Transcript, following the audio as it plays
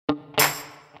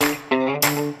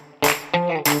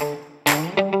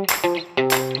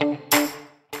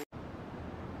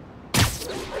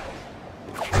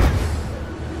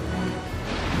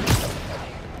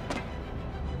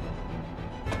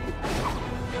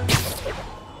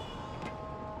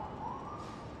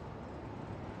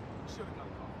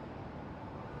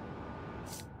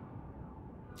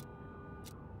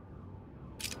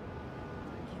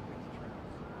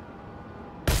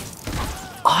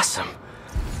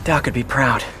Doc would be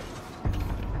proud.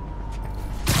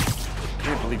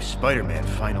 Can't believe Spider-Man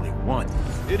finally won.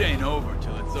 It ain't over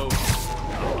till it's over.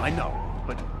 Oh, I know,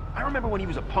 but I remember when he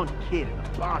was a punk kid and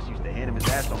the boss used to hand him his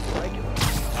ass on the regular.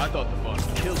 I thought the boss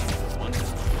killed you for one day.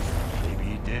 Maybe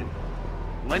he did.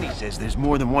 Lenny says there's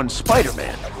more than one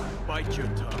Spider-Man. Bite your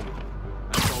tongue.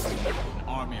 That's all we need, an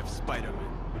army of Spider-Men.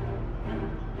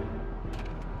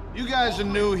 You guys are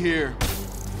new here,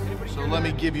 so let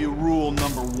me give you rule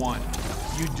number 1.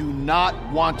 You do not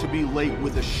want to be late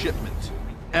with a shipment.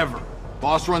 Ever.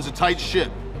 Boss runs a tight ship.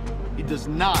 He does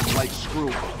not like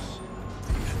screw-ups.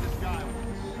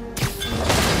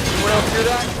 Anyone else hear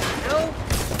that? No?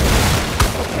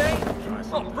 Okay.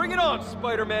 Well, bring it on,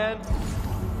 Spider-Man.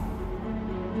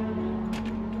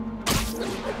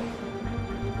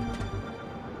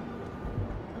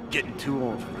 Getting too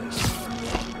old for this.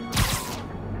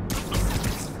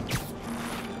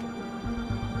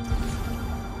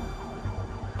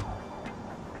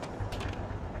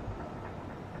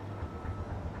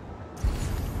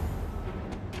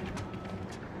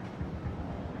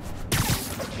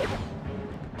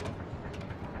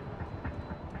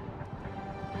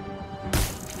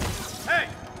 Hey!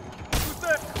 Who's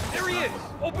there? There he is!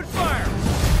 Open fire!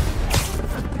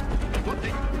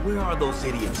 Where are those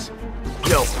idiots?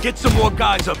 Yo, get some more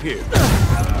guys up here.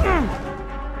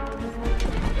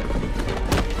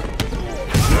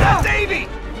 Davey!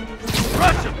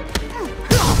 Rush him!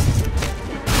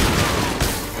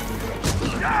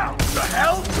 What the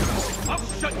hell? I'll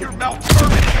shut your mouth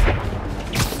permanently!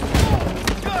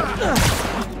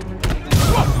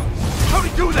 How'd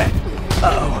he do that?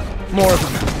 Uh-oh. More of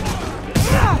them.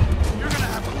 You're gonna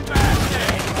have a bad day!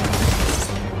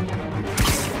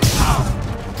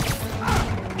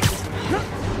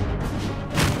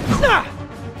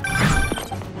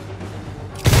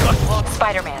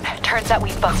 Spider-Man, turns out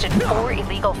we've busted 4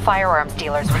 illegal firearms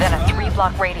dealers within a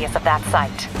 3-block radius of that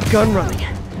site. Gun running.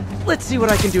 Let's see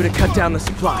what I can do to cut down the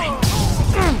supply.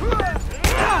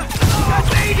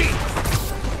 Davey!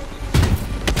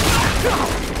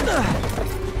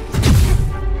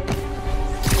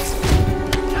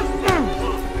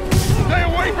 Stay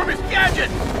away from his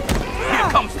gadget! Here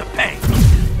comes the pain.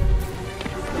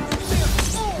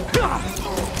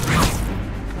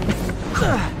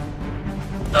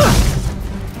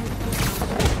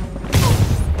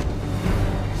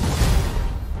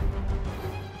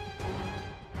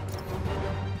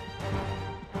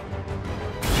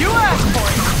 You asked for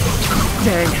it!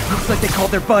 Dang, looks like they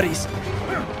called their buddies.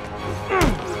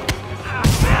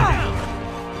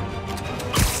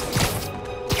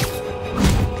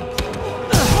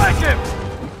 Flank him!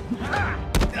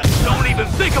 Don't even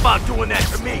think about doing that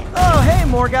to me. Oh, hey,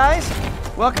 more guys.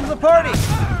 Welcome to the party.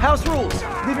 House rules.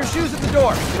 Leave your shoes at the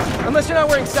door. Unless you're not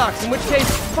wearing socks, in which case,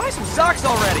 buy some socks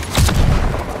already.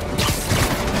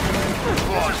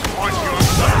 Boss wants your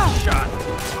son shot.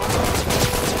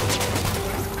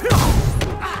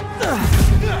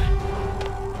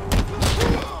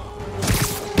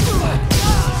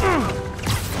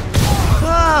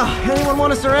 Ah, anyone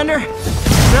want to surrender?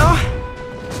 No?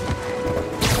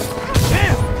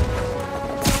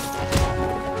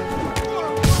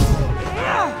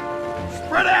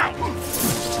 Spread out!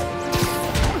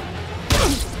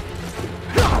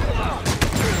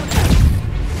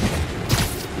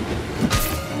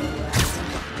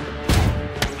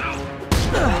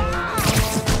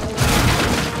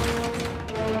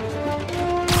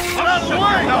 Out of the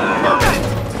way!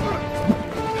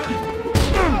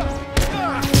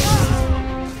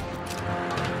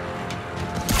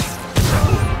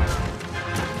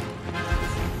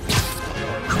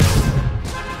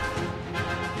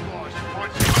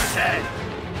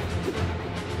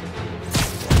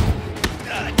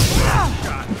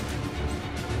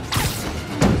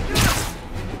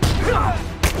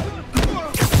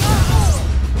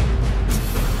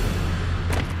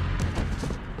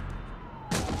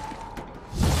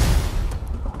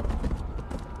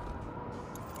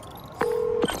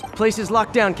 Place is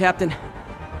locked down, Captain.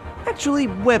 Actually,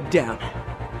 webbed down.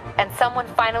 And someone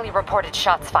finally reported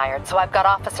shots fired, so I've got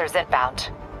officers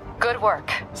inbound. Good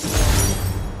work.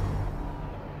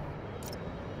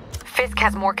 Fisk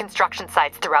has more construction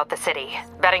sites throughout the city,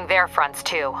 vetting their fronts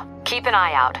too. Keep an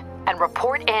eye out, and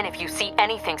report in if you see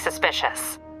anything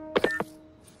suspicious.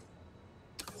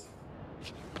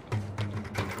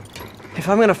 If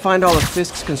I'm gonna find all of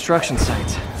Fisk's construction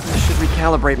sites, I should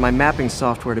recalibrate my mapping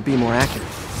software to be more accurate.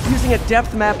 Using a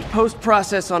depth-mapped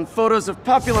post-process on photos of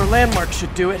popular landmarks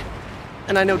should do it.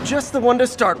 And I know just the one to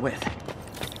start with.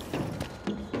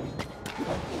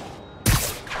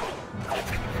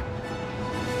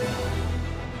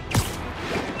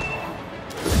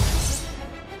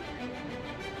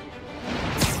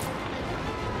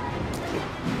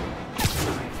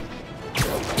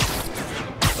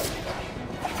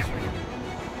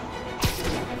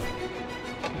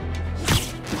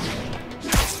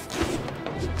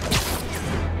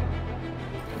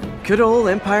 Good old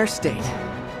Empire State.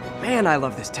 Man, I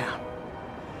love this town.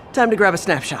 Time to grab a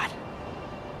snapshot.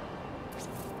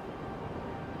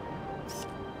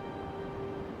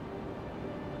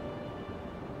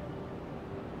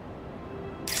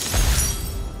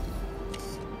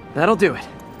 That'll do it.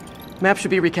 Map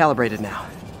should be recalibrated now.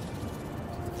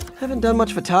 Haven't done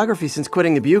much photography since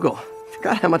quitting the Bugle.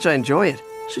 Forgot how much I enjoy it.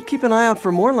 Should keep an eye out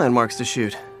for more landmarks to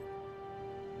shoot.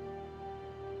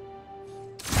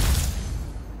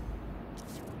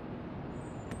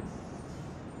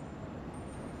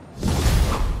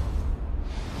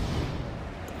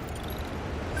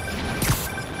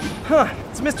 Huh,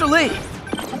 it's Mr. Lee.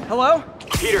 Hello?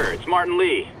 Peter, it's Martin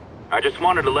Lee. I just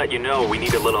wanted to let you know we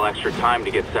need a little extra time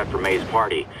to get set for May's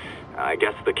party. I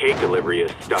guess the cake delivery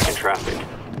is stuck in traffic.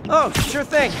 Oh, sure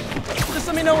thing. Just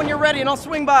let me know when you're ready and I'll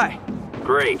swing by.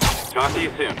 Great. Talk to you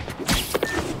soon.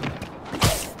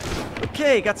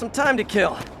 Okay, got some time to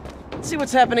kill. Let's see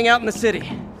what's happening out in the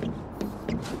city.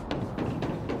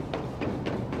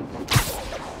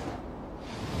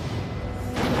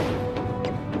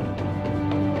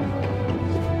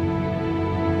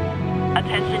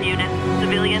 Attention units.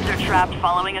 Civilians are trapped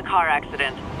following a car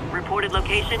accident. Reported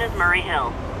location is Murray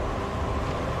Hill.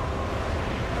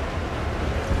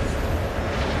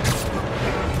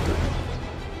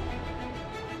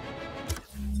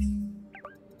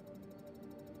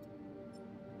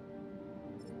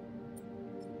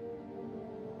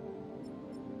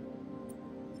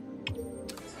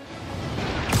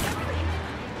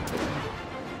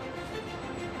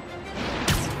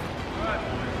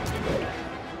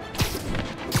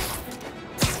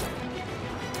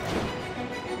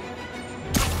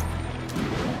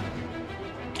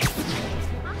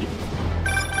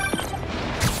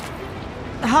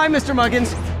 Hi, Mr.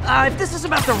 Muggins. If this is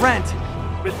about the rent...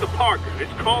 Mr. Parker, this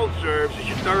cold serves is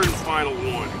your third and final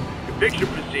warning. Eviction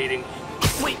proceedings.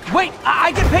 Wait!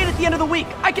 I get paid at the end of the week!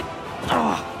 I get...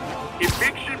 Ugh.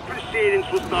 Eviction proceedings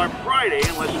will start Friday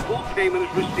unless full payment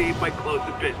is received by close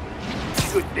of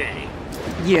business. Good day.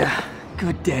 Yeah,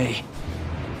 good day.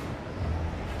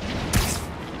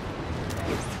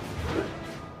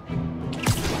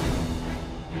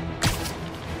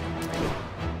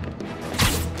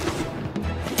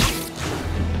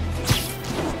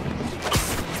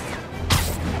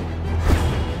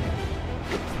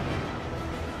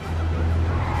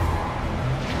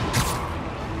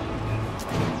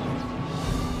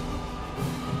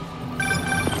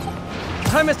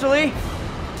 Hi, Mr. Lee.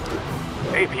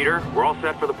 Hey, Peter. We're all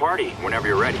set for the party, whenever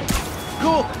you're ready.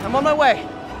 Cool, I'm on my way.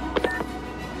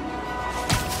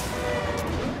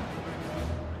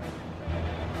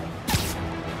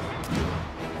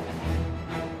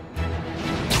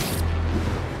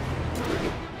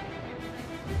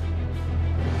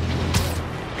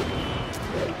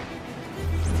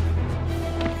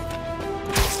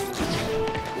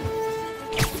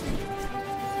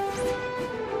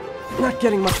 Not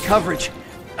getting much coverage.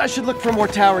 I should look for more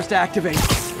towers to activate. Hey,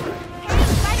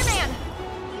 Spider-Man!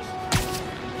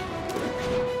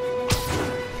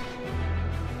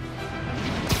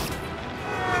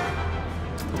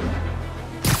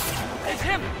 It's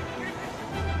him!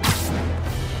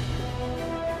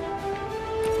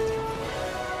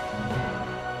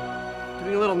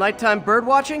 Doing a little nighttime bird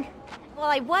watching? Well,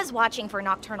 I was watching for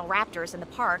nocturnal raptors in the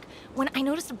park when I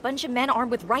noticed a bunch of men armed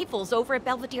with rifles over at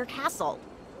Belvedere Castle.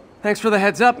 Thanks for the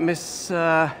heads up, Miss,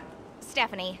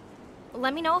 Stephanie,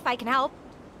 let me know if I can help.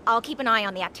 I'll keep an eye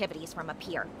on the activities from up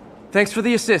here. Thanks for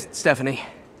the assist, Stephanie.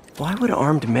 Why would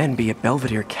armed men be at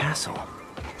Belvedere Castle?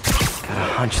 Got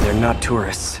a hunch they're not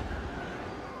tourists.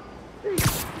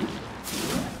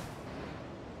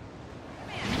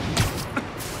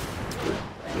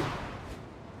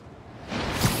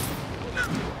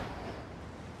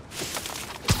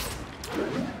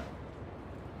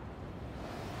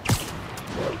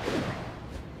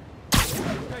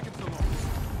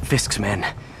 Fisk's men.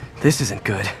 This isn't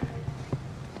good.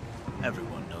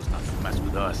 Everyone knows not to mess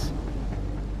with us.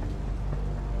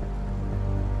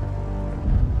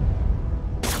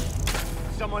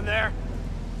 Someone there?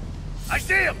 I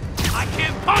see him! I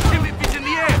can't punch him if he's in the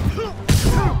air!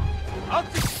 I'll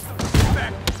take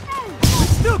back. We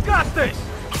still got this!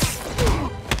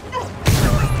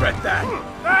 Don't regret that!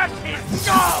 That's his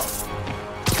skull!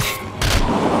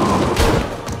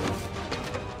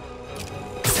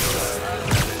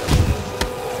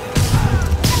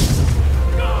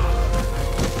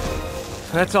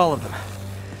 That's all of them.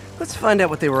 Let's find out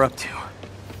what they were up to.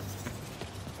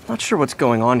 Not sure what's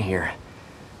going on here.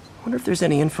 Wonder if there's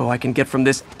any info I can get from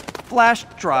this flash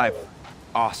drive.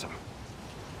 Awesome.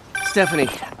 Stephanie,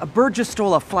 a bird just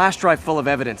stole a flash drive full of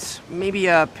evidence. Maybe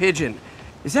a pigeon.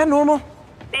 Is that normal?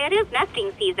 It is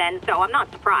nesting season, so I'm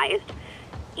not surprised.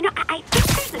 You know, I think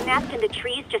there's a nest in the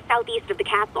trees just southeast of the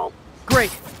castle.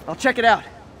 Great. I'll check it out.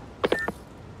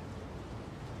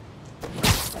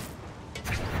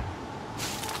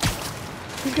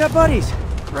 You've got buddies.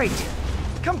 Great.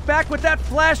 Come back with that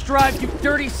flash drive, you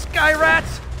dirty sky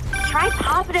rats! Try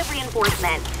positive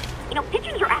reinforcement. You know,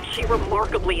 pigeons are actually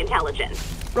remarkably intelligent.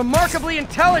 Remarkably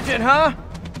intelligent, huh?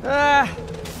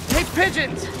 Hey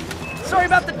pigeons! Sorry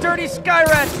about the dirty sky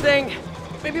rats thing.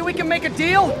 Maybe we can make a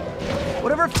deal?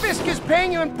 Whatever Fisk is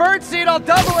paying you in birdseed, I'll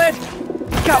double it!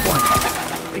 Got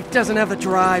one. It doesn't have the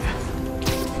drive.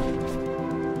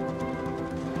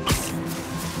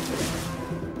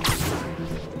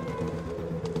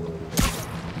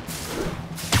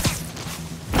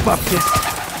 Fuck this.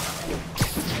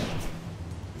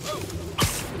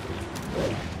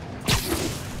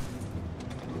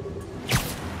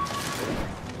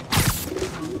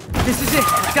 This is it.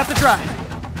 I got the drive.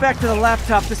 Back to the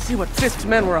laptop to see what Fisk's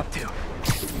men were up to.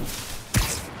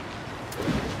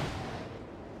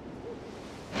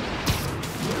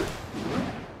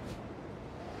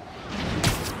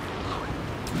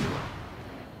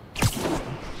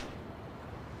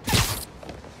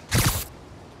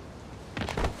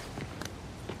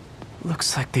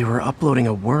 Looks like they were uploading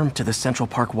a worm to the Central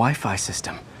Park Wi-Fi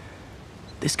system.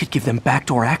 This could give them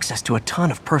backdoor access to a ton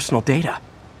of personal data.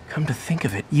 Come to think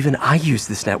of it, even I use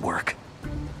this network.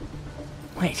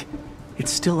 Wait,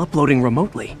 it's still uploading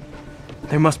remotely.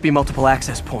 There must be multiple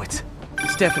access points.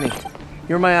 Stephanie,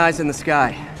 you're my eyes in the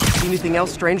sky. See anything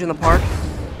else strange in the park?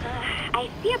 I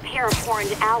see a pair of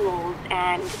horned owls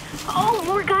and... oh,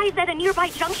 more guys at a nearby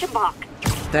junction box.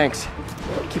 Thanks.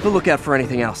 Keep a lookout for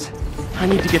anything else. I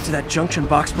need to get to that junction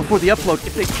box before the upload.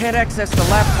 If they can't access the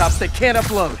laptops, they can't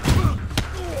upload.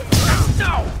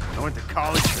 No! I went to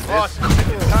college for this. Boss, I'm sick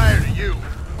and tired of you.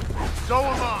 So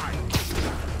am I.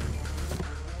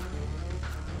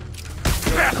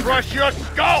 Crush your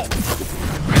skull!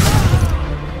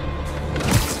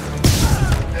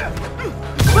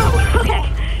 Okay,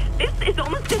 this is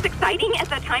almost as exciting as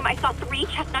the time I saw 3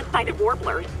 chestnut-sided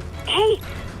warblers. Hey,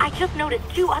 I just noticed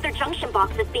 2 other junction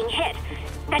boxes being hit.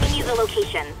 Sending you the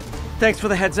location. Thanks for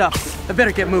the heads up. I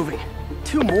better get moving.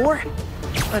 2 more?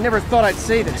 I never thought I'd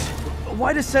say this. But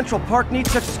why does Central Park need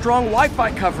such strong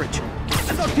Wi-Fi coverage?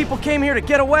 I thought people came here to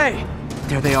get away.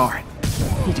 There they are.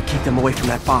 Need to keep them away from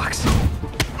that box.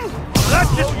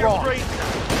 That's just wrong. What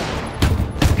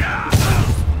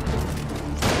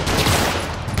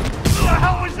the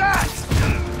hell was that?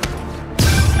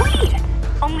 Wait!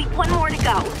 Only 1 more to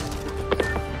go.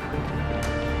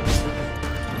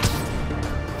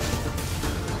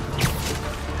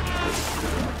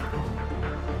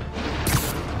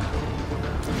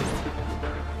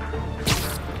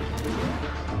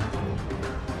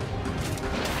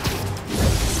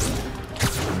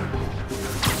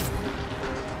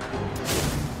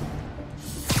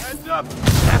 Up.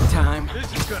 Nap time.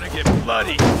 This is gonna get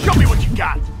bloody. Show me what you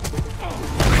got.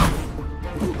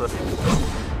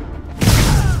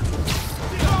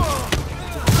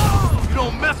 You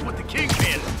don't mess with the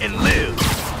Kingpin and live.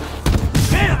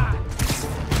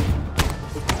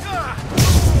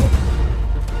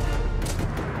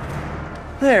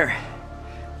 There.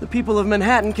 The people of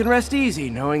Manhattan can rest easy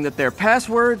knowing that their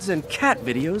passwords and cat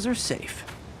videos are safe.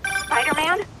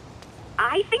 Spider-Man?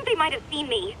 I think they might have seen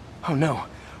me. Oh no.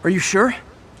 Are you sure?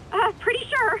 Pretty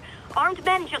sure. Armed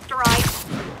men just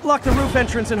arrived. Block the roof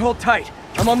entrance and hold tight.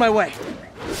 I'm on my way.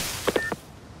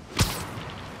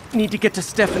 Need to get to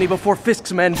Stephanie before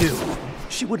Fisk's men do.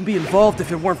 She wouldn't be involved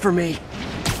if it weren't for me.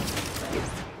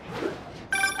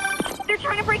 They're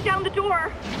trying to break down the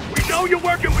door. We know you're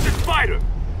working with the spider.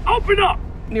 Open up!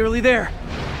 Nearly there.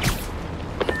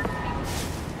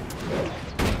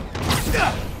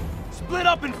 Split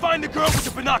up and find the girl with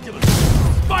the binoculars.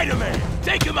 Spider-Man,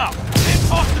 take him out. Then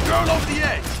toss the girl over the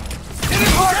edge. Hit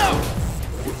him hard!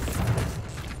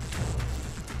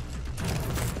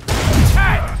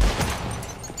 Hey!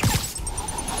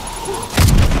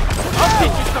 I'll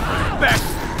teach you some respect.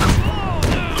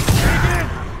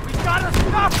 We gotta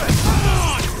stop it!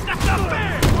 That's not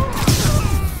fair!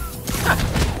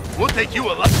 We'll take you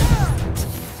a lesson.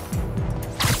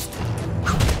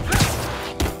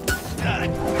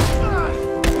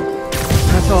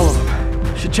 That's all of them.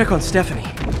 Should check on Stephanie.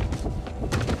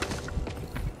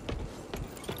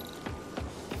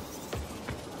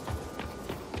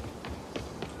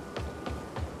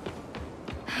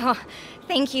 Oh,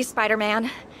 thank you,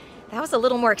 Spider-Man. That was a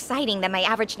little more exciting than my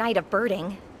average night of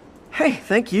birding. Hey,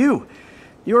 thank you.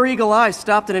 Your eagle eye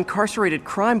stopped an incarcerated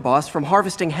crime boss from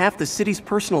harvesting half the city's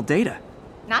personal data.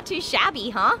 Not too shabby,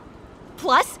 huh?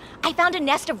 Plus, I found a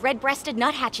nest of red-breasted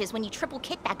nuthatches when you triple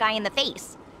kicked that guy in the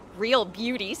face. Real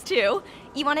beauties, too.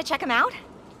 You want to check them out?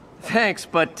 Thanks,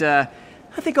 but I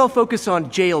think I'll focus on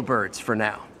jailbirds for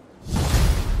now.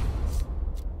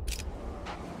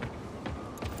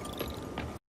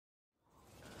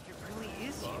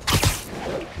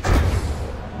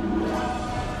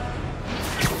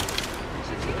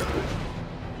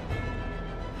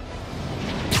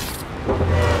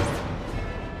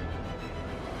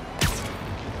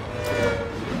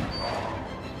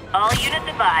 All units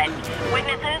advised.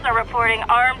 Witnesses are reporting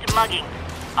armed muggings.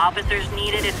 Officers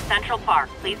needed in Central Park.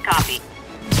 Please copy.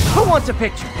 Who wants a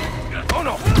picture? Oh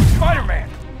no! Spider-Man!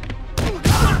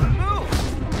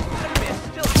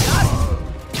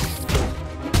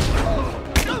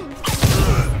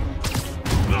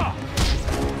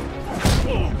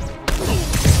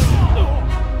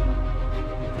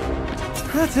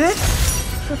 That's it?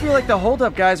 I feel like the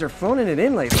hold-up guys are phoning it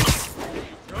in lately.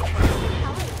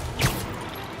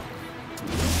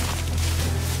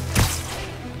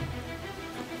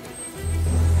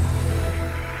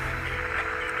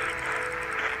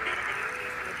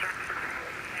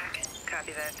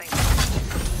 Copy that. Thank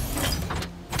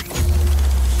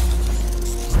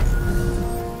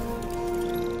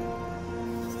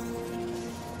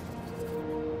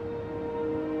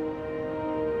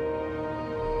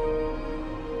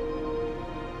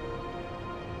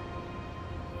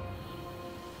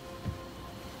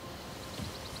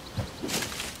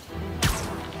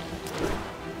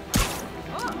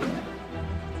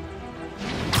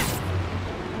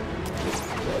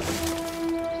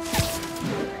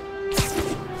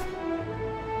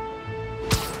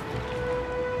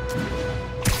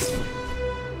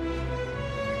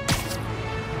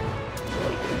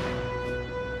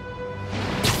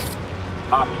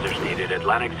Officers needed at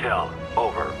Lenox Hill.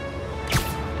 Over.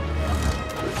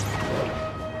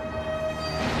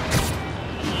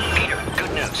 Peter,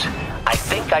 good news. I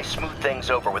think I smoothed things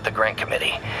over with the grant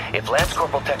committee. If Lance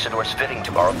Corporal Texador's fitting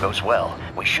tomorrow goes well,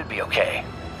 we should be okay.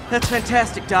 That's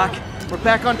fantastic, Doc. We're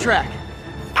back on track.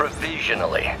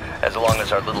 Provisionally, as long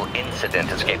as our little incident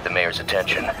escaped the mayor's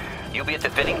attention. You'll be at the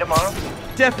fitting tomorrow?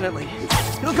 Definitely.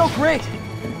 It'll go great.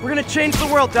 We're gonna change the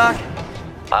world, Doc.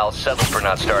 I'll settle for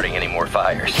not starting any more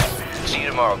fires. See you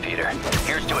tomorrow, Peter.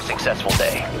 Here's to a successful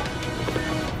day.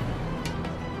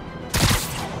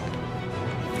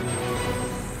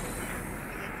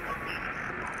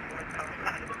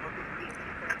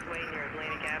 Way near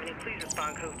Atlantic Avenue. Please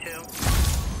respond, Code 2.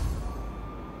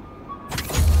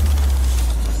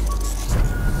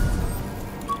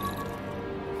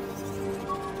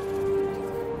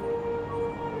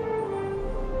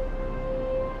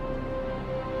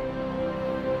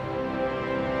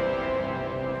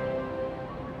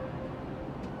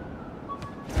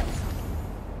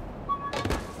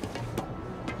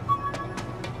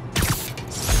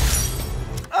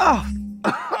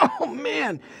 Oh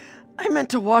man, I meant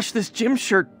to wash this gym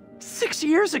shirt 6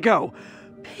 years ago.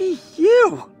 Hey,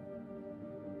 you!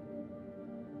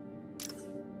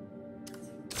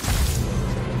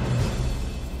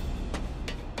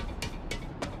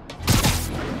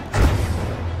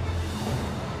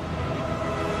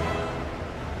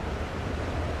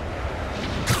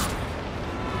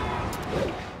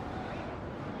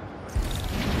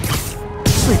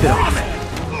 Sleep it off.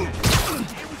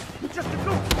 Just a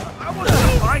goof. I wasn't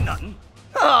gonna find nothing.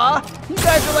 Aw, you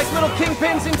guys are like little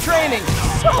kingpins in training.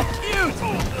 So cute!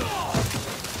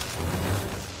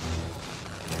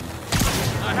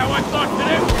 Not how I thought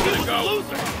today was gonna go.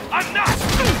 I'm not!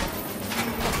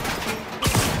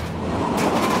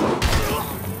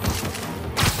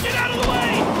 Get out of the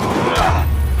way!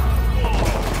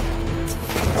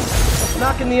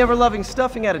 Knocking the ever-loving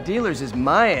stuffing out of dealers is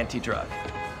my anti-drug.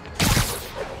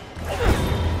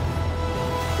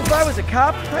 If I was a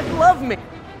cop, I'd love me.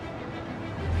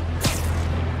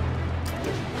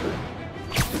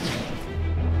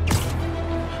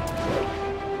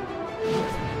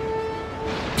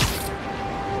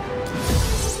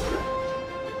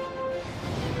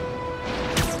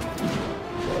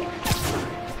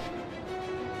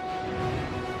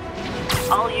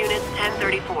 All units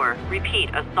 1034. Repeat,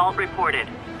 assault reported.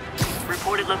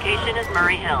 Reported location is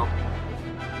Murray Hill.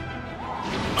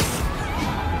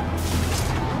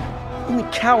 Only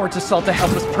cowards assault a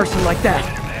helpless person like that.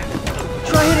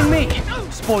 Try hitting me.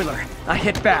 Spoiler, I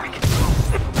hit back.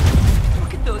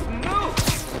 Look at those moves!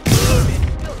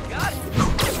 Still got it!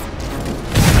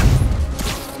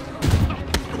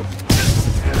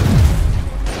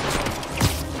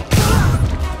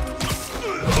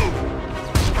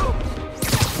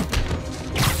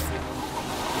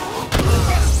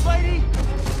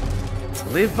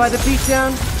 Live by the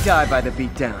beatdown, die by the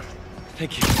beatdown.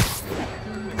 Thank you.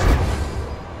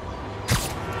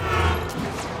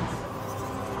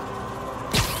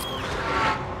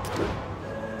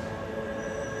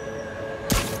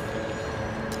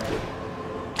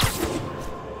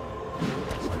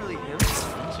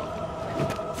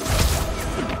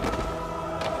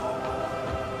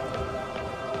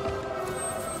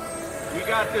 We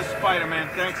got this, Spider-Man.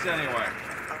 Thanks anyway.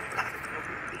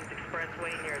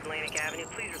 Expressway near Atlantic Avenue.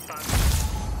 Please respond.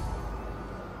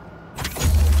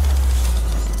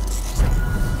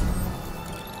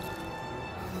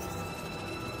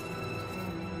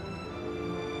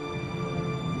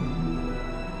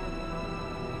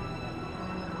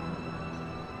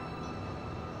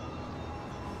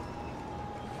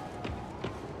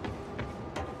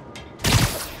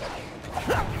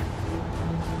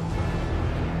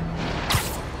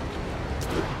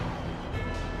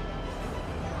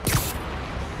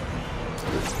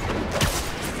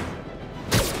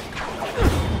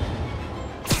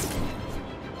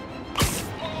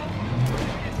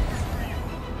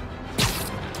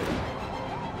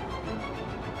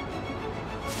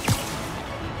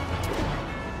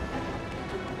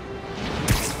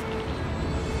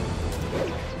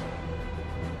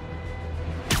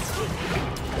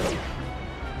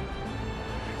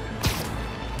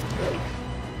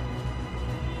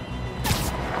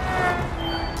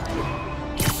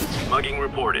 Mugging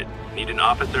reported. Need an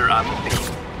officer on the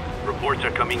scene. Reports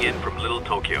are coming in from Little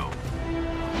Tokyo.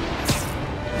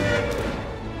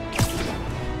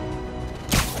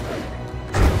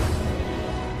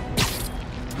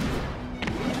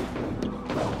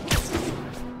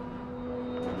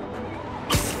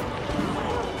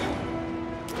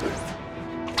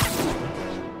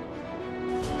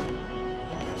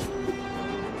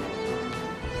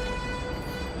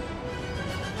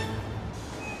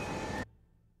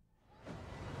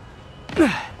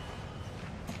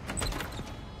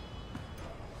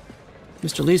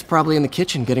 Mr. Lee's probably in the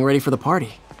kitchen getting ready for the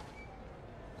party.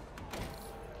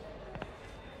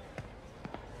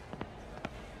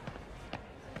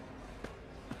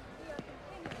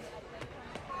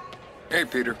 Hey,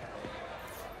 Peter.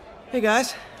 Hey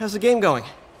guys, how's the game going?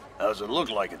 How's it look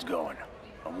like it's going?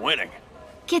 I'm winning.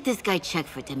 Get this guy checked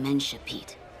for dementia,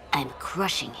 Pete. I'm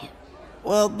crushing him.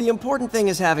 Well, the important thing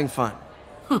is having fun.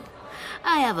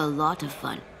 I have a lot of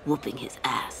fun whooping his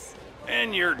ass.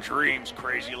 And your dreams,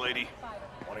 crazy lady.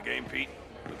 Want a game, Pete?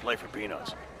 We play for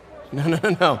peanuts.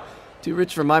 No. Too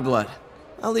rich for my blood.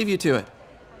 I'll leave you to it.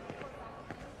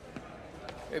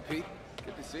 Hey, Pete.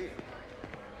 Good to see you.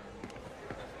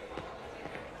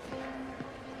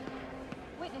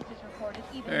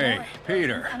 Hey,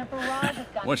 Peter.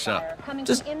 What's up?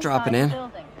 Just dropping in.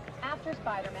 After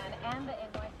Spider-Man and the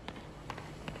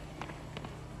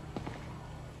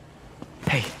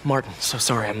Hey, Martin, so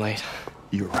sorry I'm late.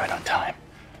 You were right on time.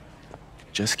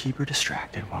 Just keep her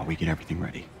distracted while we get everything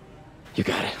ready. You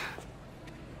got it.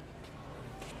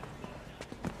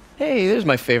 Hey, there's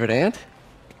my favorite aunt.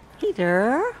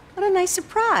 Peter, what a nice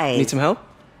surprise. Need some help?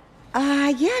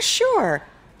 Yeah, sure.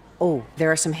 Oh,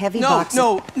 there are some heavy boxes.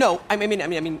 No. I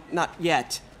mean, not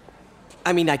yet.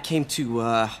 I mean, I came to,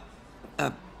 I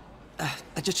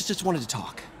just wanted to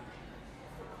talk.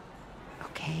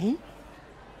 Okay.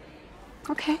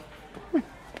 Okay.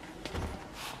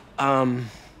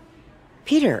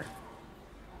 Peter,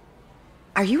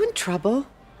 are you in trouble?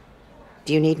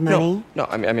 Do you need money? No,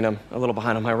 I mean, I'm a little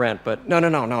behind on my rent, but no,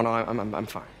 I'm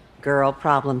fine. Girl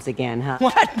problems again, huh?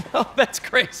 What? No, that's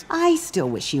crazy. I still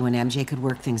wish you and MJ could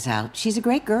work things out. She's a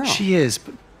great girl. She is,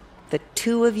 but... The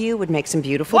two of you would make some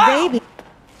beautiful babies.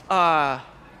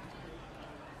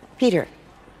 Peter.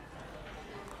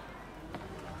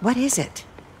 What is it?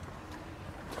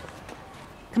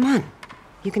 Come on,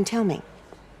 you can tell me.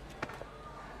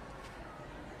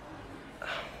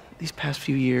 These past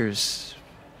few years,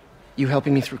 you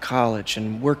helping me through college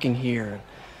and working here, and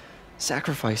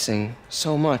sacrificing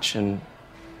so much and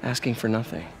asking for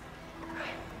nothing.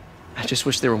 I just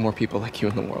wish there were more people like you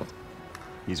in the world.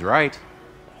 He's right.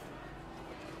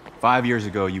 5 years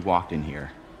ago, you walked in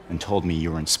here and told me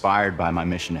you were inspired by my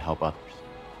mission to help others.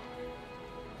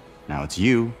 Now it's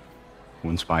you who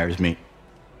inspires me.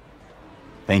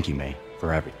 Thank you, May,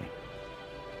 for everything.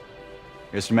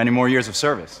 Here's to many more years of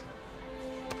service.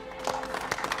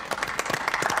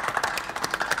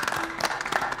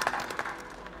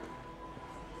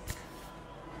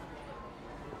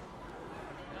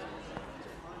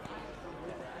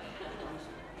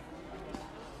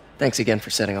 Thanks again for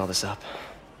setting all this up.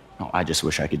 Oh, I just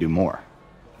wish I could do more.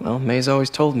 Well, May's always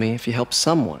told me if you help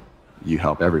someone, you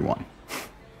help everyone.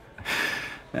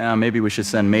 Maybe we should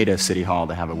send May to City Hall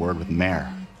to have a word with the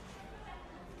mayor.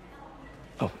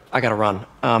 Oh, I gotta run.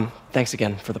 Thanks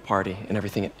again for the party and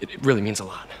everything. It really means a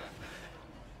lot.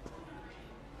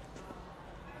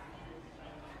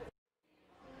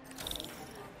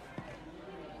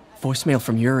 Voicemail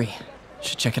from Yuri.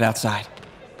 Should check it outside.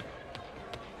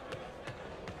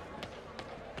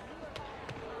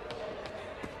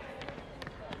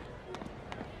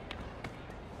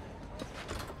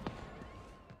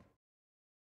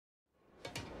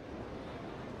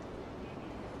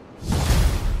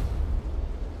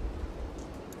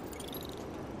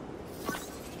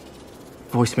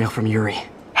 Voicemail from Yuri.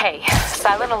 Hey,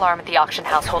 silent alarm at the auction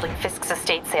house holding Fisk's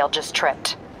estate sale just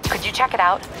tripped. Could you check it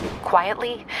out?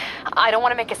 Quietly? I don't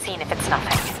want to make a scene if it's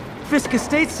nothing. Fisk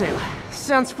estate sale.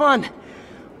 Sounds fun.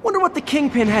 Wonder what the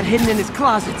Kingpin had hidden in his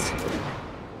closets.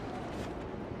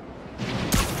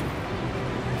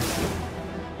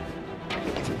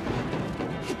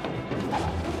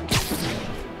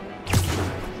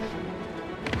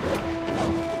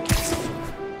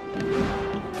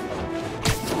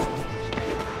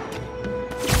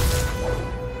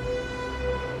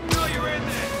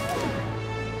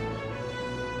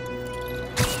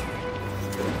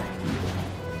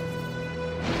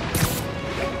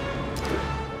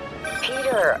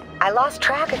 I lost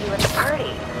track of you at the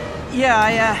party. Yeah, I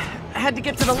had to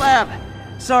get to the lab.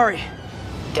 Sorry.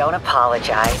 Don't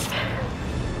apologize.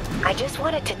 I just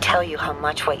wanted to tell you how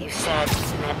much what you said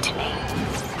meant to me.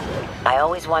 I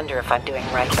always wonder if I'm doing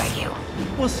right by you.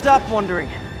 Well, stop wondering.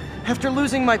 After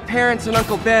losing my parents and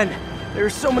Uncle Ben, there are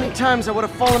so many times I would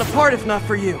have fallen apart if not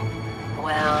for you.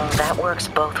 Well, that works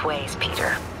both ways,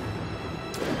 Peter.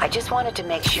 I just wanted to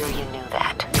make sure you knew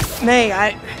that. May,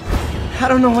 I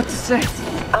don't know what to say.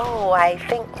 Oh, I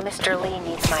think Mr. Lee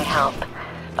needs my help.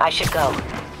 I should go.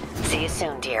 See you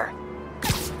soon, dear.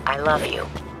 I love you.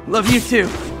 Love you too.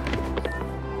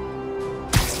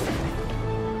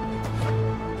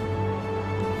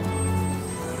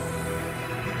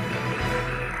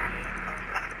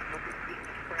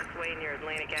 Expressway near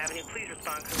Atlantic Avenue. Please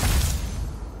respond.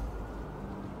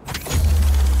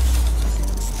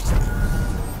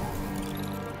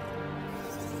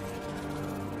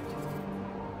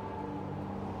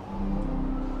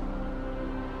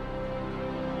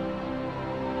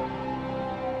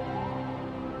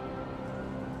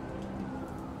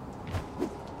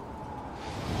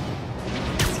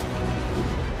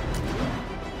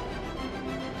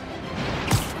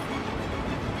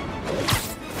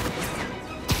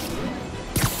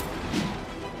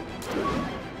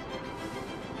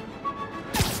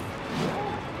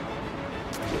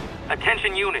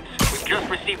 Attention units, we've just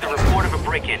received a report of a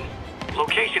break-in.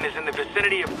 Location is in the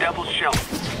vicinity of Devil's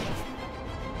Shelf.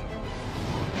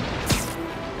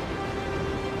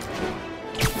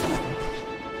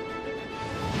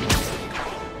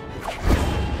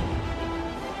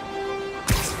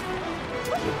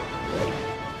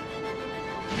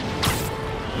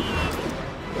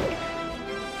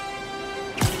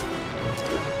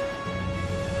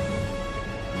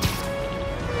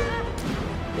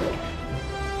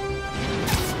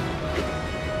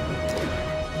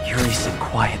 Yuri said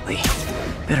quietly.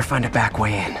 Better find a back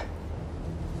way in.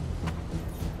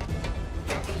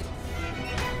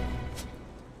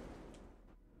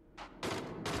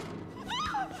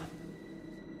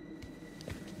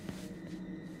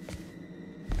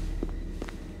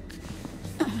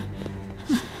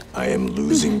 I am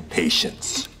losing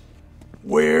patience.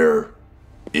 Where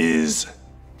is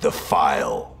the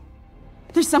file?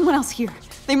 There's someone else here.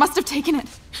 They must have taken it.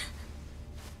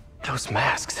 Those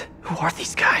masks. Who are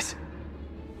these guys?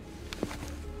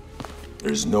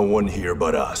 There's no one here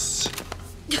but us.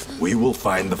 We will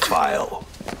find the file,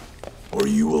 or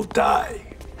you will die.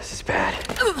 This is bad.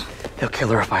 They'll kill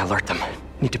her if I alert them.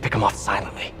 Need to pick them off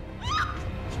silently.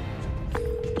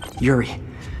 Yuri,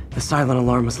 the silent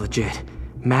alarm was legit.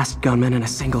 Masked gunmen and a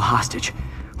single hostage.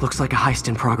 Looks like a heist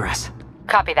in progress.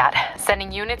 Copy that.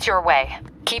 Sending units your way.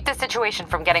 Keep the situation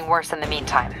from getting worse in the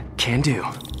meantime. Can do.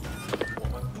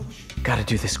 Gotta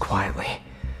do this quietly.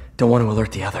 Don't want to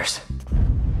alert the others.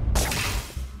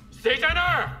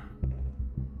 Stationer!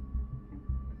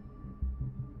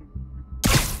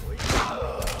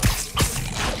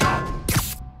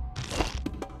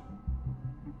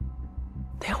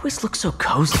 They always look so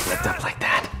cozy lived up like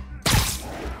that.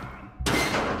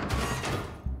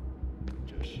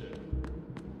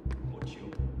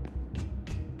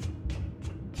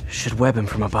 Should web him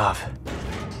from above.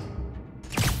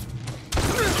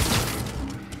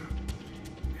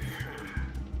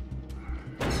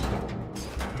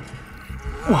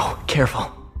 Whoa,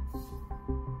 careful.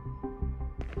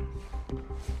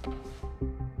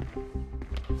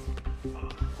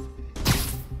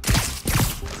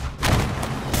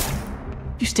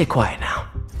 stay quiet now.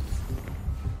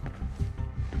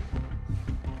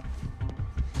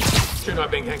 去那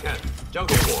边看看，交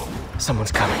给我。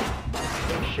 Someone's coming.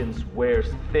 Patience wears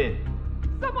thin.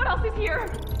 Someone else is here!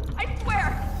 I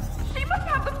swear! She must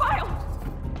have the file!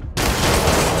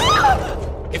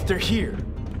 If they're here,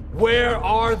 where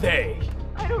are they?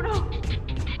 I don't know.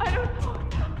 I don't know.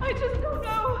 I just don't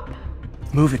know.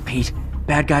 Move it, Pete.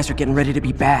 Bad guys are getting ready to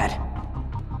be bad.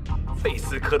 费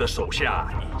斯科的手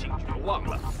下已经绝望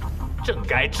了，正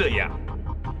该这样。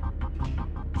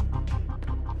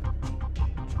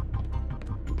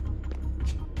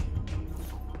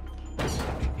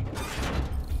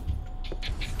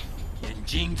眼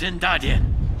睛睁大点，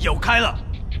有开了！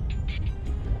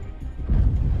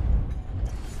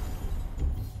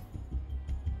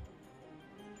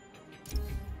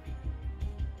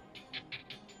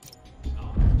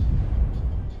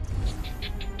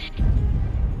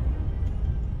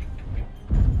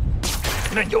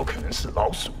那有可能是老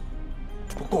鼠，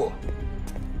不过，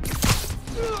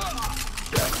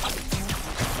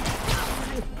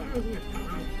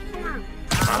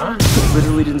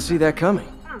 Literally didn't see that coming.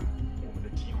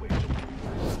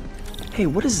 Hey,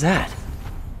 what is that?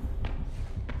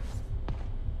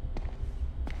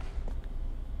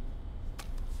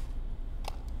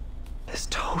 This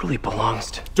totally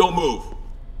belongs to... Don't move!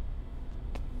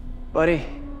 Buddy,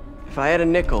 if I had a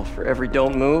nickel for every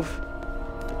don't move...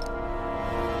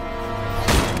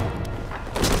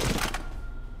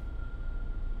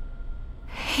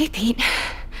 Hey, Pete.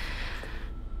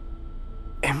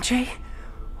 MJ?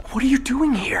 What are you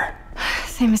doing here?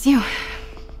 Same as you.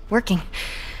 Working.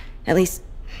 At least,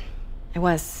 I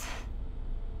was.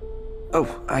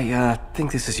 Oh, I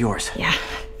think this is yours. Yeah,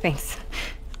 thanks.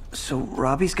 So,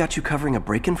 Robbie's got you covering a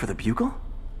break-in for the Bugle?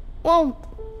 Well,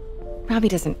 Robbie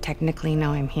doesn't technically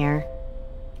know I'm here.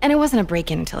 And it wasn't a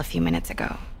break-in until a few minutes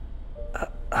ago.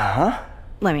 Huh?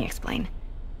 Let me explain.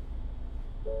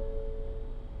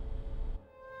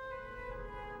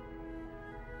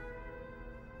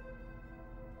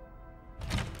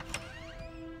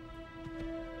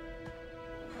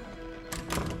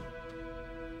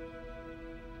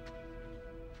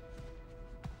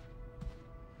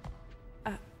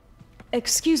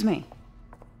 Excuse me.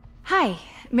 Hi,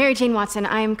 Mary Jane Watson.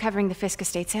 I'm covering the Fisk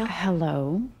estate sale.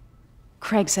 Hello.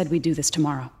 Craig said we'd do this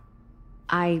tomorrow.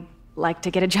 I like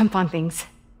to get a jump on things.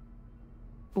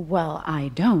 Well, I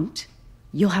don't.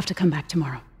 You'll have to come back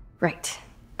tomorrow. Right.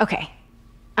 Okay.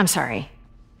 I'm sorry.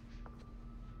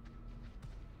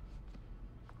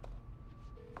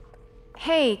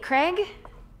 Hey, Craig?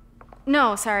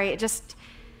 No, sorry. It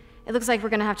looks like we're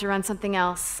gonna have to run something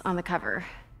else on the cover.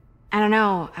 I don't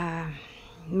know,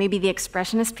 maybe the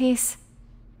expressionist piece?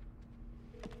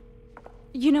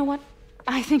 You know what?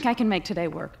 I think I can make today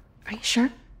work. Are you sure?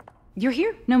 You're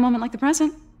here. No moment like the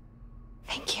present.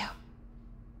 Thank you.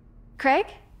 Craig?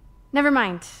 Never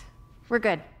mind. We're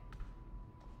good.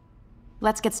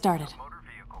 Let's get started.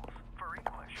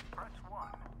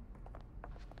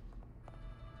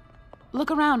 Look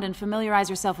around and familiarize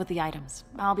yourself with the items.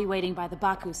 I'll be waiting by the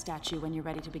Baku statue when you're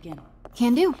ready to begin.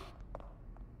 Can do.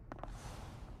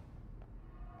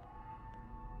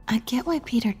 I get why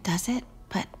Peter does it,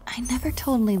 but I never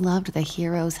totally loved the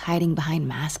heroes hiding behind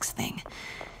masks thing.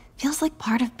 Feels like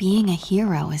part of being a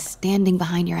hero is standing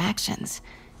behind your actions.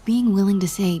 Being willing to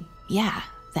say, yeah,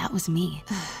 that was me.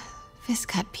 Fisk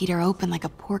cut Peter open like a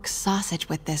pork sausage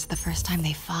with this the first time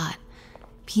they fought.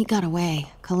 Pete got away,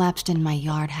 collapsed in my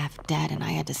yard half dead, and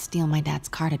I had to steal my dad's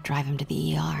car to drive him to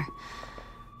the ER.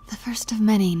 The first of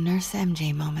many Nurse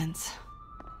MJ moments.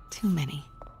 Too many.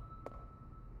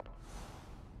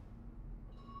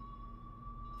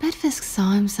 Bet Fisk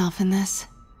saw himself in this.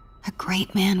 A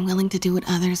great man willing to do what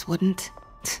others wouldn't.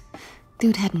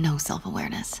 Dude had no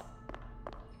self-awareness.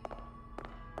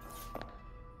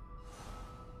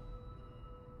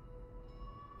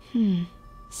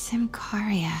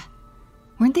 Symkaria.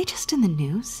 Weren't they just in the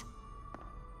news?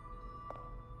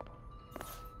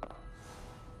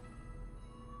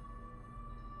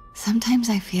 Sometimes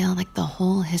I feel like the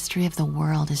whole history of the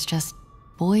world is just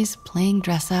boys playing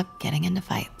dress-up, getting into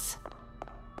fights.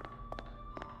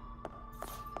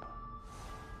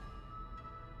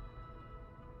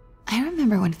 I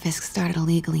remember when Fisk started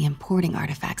illegally importing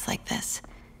artifacts like this.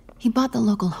 He bought the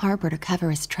local harbor to cover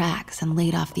his tracks and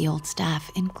laid off the old staff,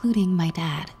 including my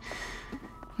dad.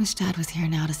 Wish Dad was here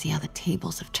now to see how the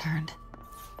tables have turned.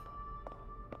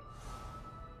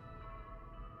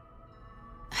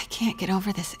 I can't get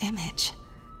over this image.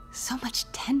 So much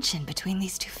tension between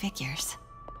these two figures.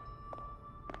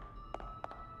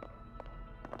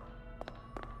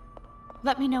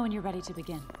 Let me know when you're ready to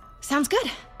begin. Sounds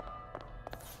good.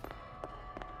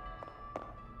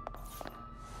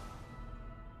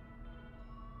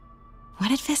 What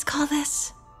did Fisk call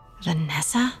this?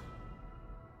 Vanessa?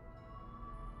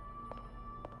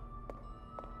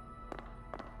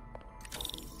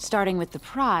 Starting with the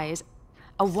prize,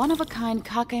 a one-of-a-kind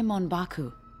Kakemon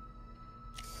Baku.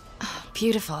 Oh,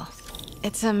 beautiful.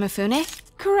 It's a Mifune?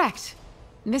 Correct.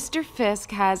 Mr. Fisk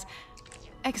has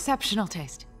exceptional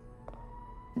taste.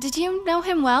 Did you know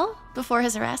him well before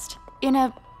his arrest? In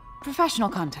a professional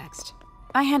context.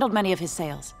 I handled many of his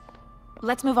sales.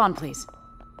 Let's move on, please.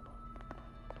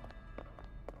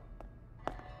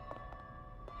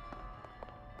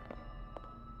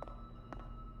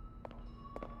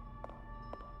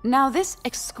 Now, this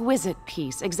exquisite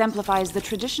piece exemplifies the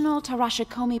traditional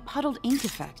Tarashikomi puddled ink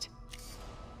effect.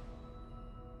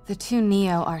 The two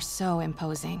Neo are so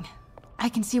imposing. I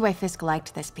can see why Fisk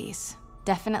liked this piece.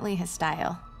 Definitely his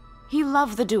style. He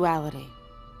loved the duality.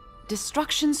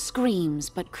 Destruction screams,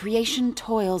 but creation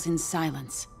toils in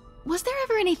silence. Was there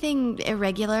ever anything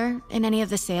irregular in any of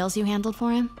the sales you handled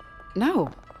for him? No.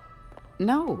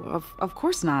 No, of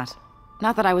course not.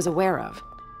 Not that I was aware of.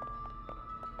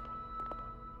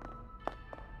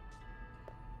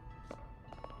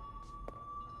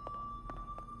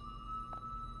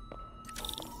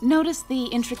 Notice the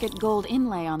intricate gold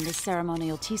inlay on this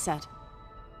ceremonial tea set.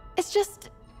 It's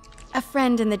just... a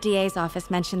friend in the DA's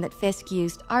office mentioned that Fisk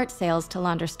used art sales to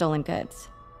launder stolen goods.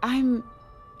 I'm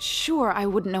sure I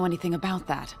wouldn't know anything about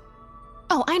that.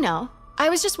 Oh, I know.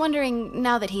 I was just wondering,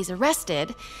 now that he's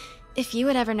arrested, if you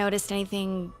had ever noticed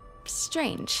anything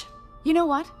strange. You know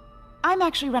what? I'm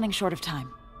actually running short of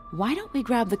time. Why don't we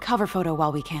grab the cover photo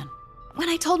while we can? When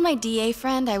I told my DA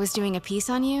friend I was doing a piece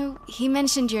on you, he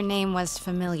mentioned your name was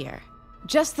familiar.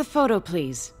 Just the photo,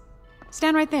 please.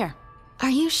 Stand right there. Are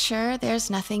you sure there's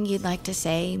nothing you'd like to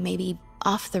say, maybe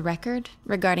off the record,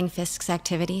 regarding Fisk's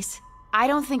activities? I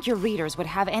don't think your readers would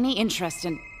have any interest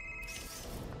in...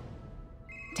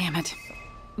 Damn it.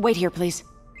 Wait here, please.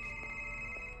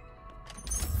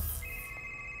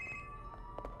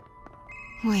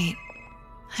 Wait.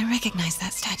 I recognize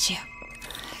that statue.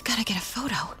 I gotta get a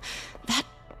photo. That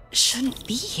shouldn't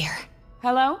be here.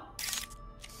 Hello?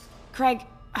 Craig,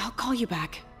 I'll call you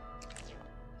back.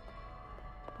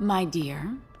 My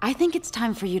dear, I think it's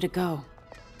time for you to go.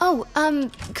 Oh,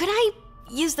 could I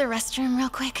use the restroom real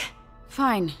quick?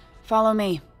 Fine. Follow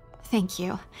me. Thank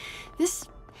you. This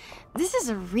is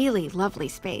a really lovely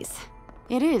space.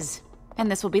 It is.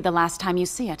 And this will be the last time you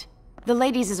see it. The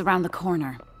ladies is around the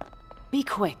corner. Be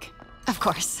quick. Of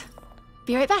course.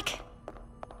 Be right back.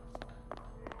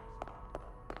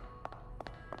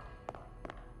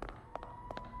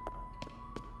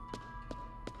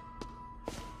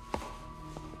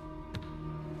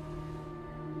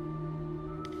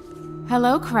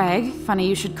 Hello, Craig. Funny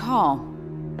you should call.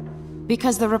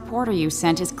 Because the reporter you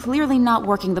sent is clearly not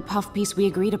working the puff piece we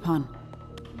agreed upon.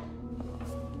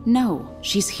 No,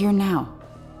 she's here now.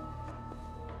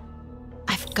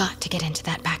 I've got to get into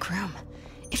that back room.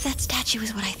 If that statue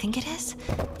is what I think it is,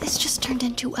 this just turned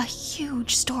into a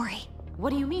huge story. What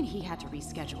do you mean he had to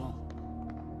reschedule?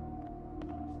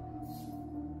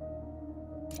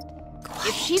 Quiet.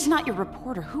 If she's not your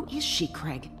reporter, who is she,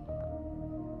 Craig?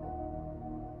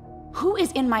 Who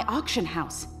is in my auction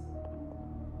house?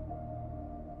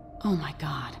 Oh my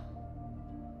God.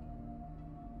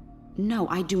 No,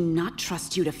 I do not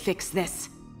trust you to fix this.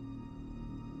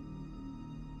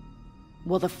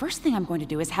 Well, the first thing I'm going to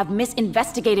do is have Miss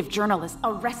Investigative Journalist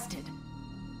arrested.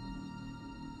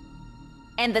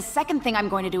 And the second thing I'm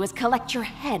going to do is collect your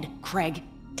head, Craig.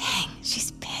 Dang,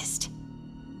 she's pissed.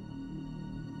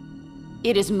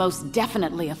 It is most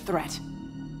definitely a threat.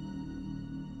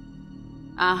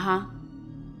 Uh-huh.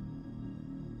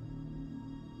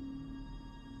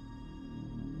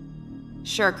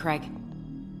 Sure, Craig.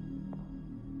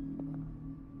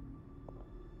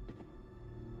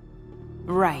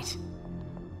 Right.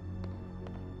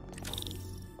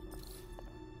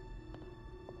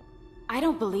 I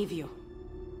don't believe you.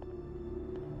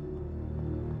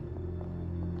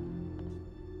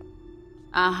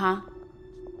 Uh-huh.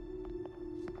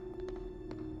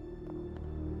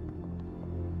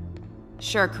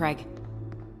 Sure, Craig.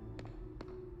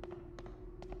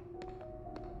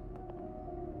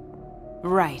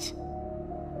 Right.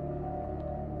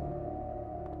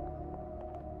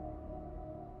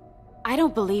 I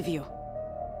don't believe you.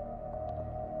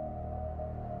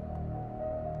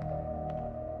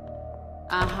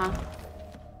 Uh-huh.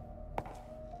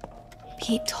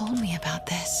 Pete told me about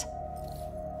this.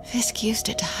 Fisk used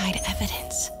it to hide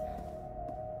evidence.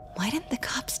 Why didn't the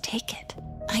cops take it?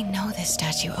 I know this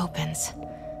statue opens.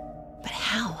 But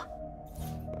how?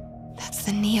 That's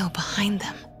the Neo behind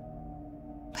them.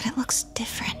 But it looks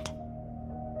different.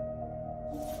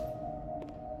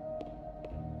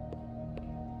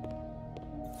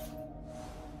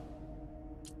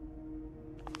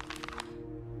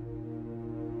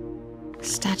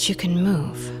 you can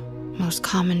move. Most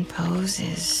common pose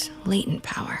is latent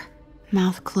power.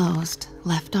 Mouth closed,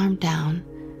 left arm down,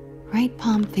 right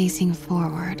palm facing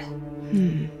forward.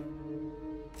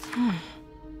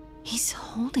 He's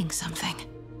holding something.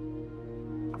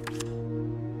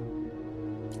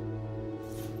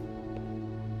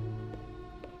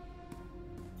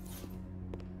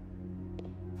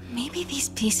 Maybe these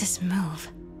pieces move.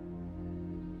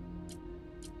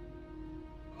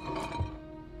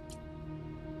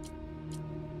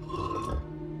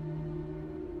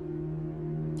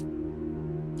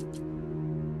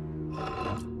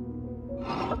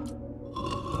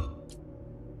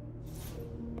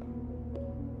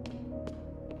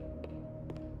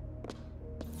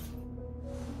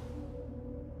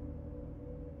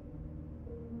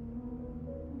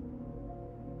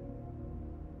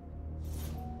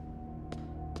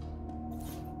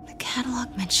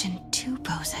 Catalog mentioned 2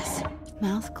 poses.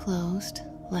 Mouth closed,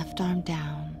 left arm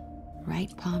down, right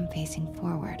palm facing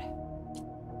forward.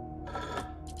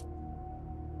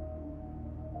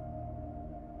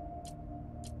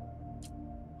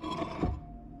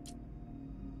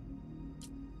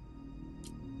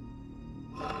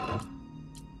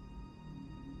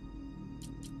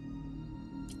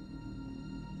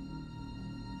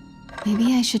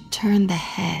 Maybe I should turn the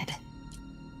head.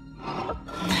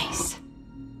 Nice.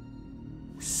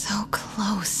 So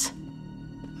close.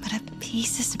 But a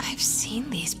pieces. I've seen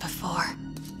these before.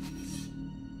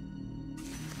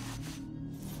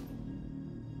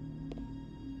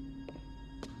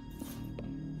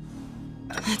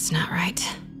 That's not right.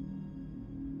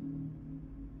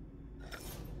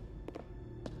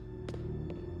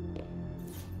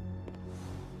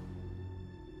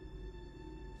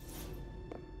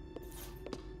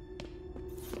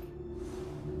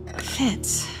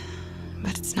 Fits,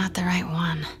 but it's not the right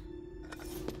one.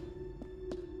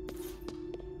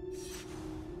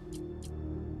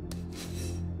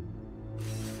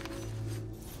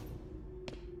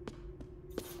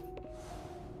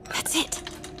 That's it.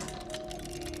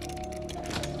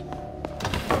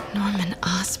 Norman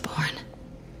Osborn.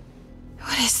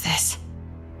 What is this?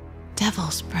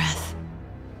 Devil's breath.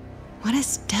 What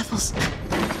is devil's...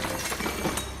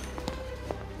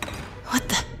 What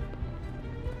the...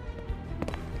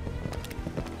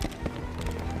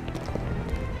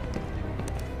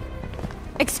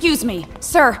 Excuse me,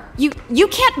 sir. You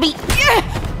can't be...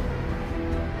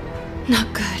 Not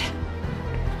good.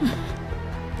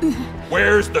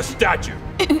 Where's the statue?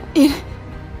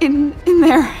 In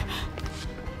there.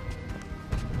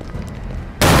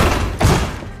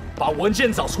 把文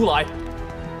件找出来。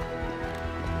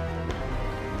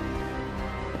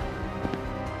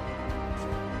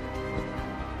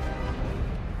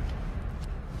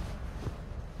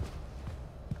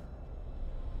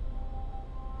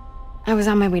 I was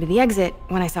on my way to the exit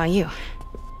when I saw you.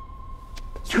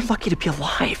 You're lucky to be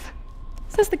alive.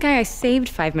 Says the guy I saved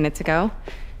 5 minutes ago.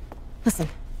 Listen,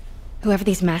 whoever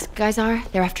these masked guys are,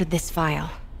 they're after this file.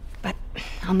 But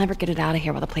I'll never get it out of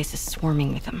here while the place is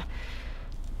swarming with them.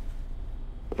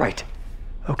 Right.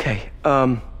 Okay,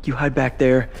 you hide back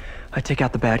there. I take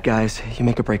out the bad guys. You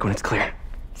make a break when it's clear.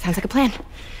 Sounds like a plan.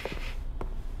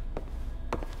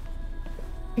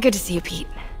 Good to see you, Pete.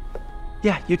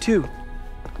 Yeah, you too.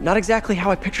 Not exactly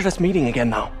how I pictured us meeting again,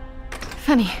 though.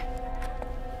 Funny.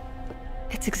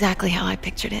 It's exactly how I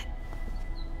pictured it.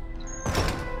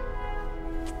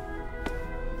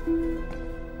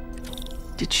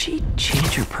 Did she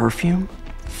change her perfume?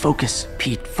 Focus,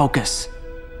 Pete, focus.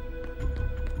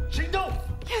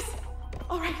 Yes.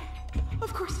 All right.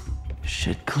 Of course.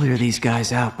 Should clear these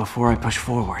guys out before I push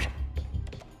forward.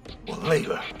 我累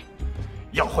了，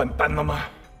要换班了吗？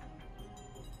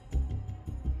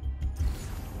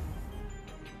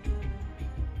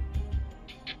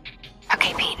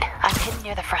 Okay, Pete. I'm hidden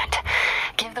near the front.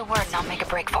 Give the word and I'll make a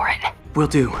break for it. Will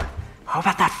do. How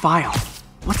about that file?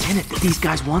 What's in it that these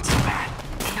guys want so bad?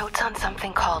 Notes on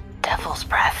something called Devil's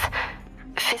Breath.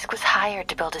 Fisk was hired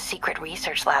to build a secret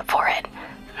research lab for it.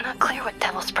 Not clear what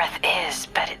Devil's Breath is,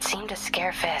 but it seemed to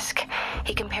scare Fisk.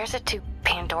 He compares it to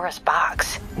Pandora's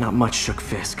box. Not much shook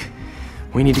Fisk.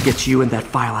 We need to get you and that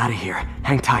file out of here.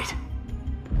 Hang tight.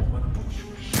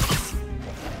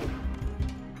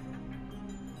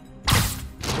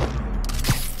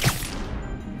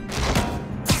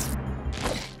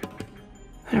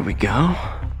 There we go.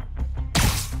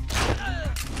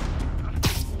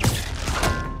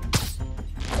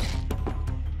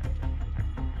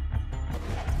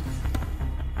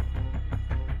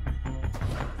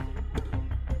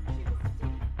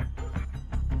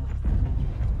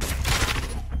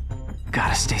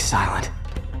 Gotta stay silent.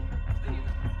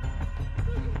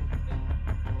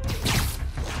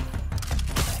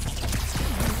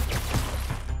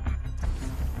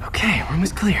 Okay, room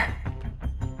is clear.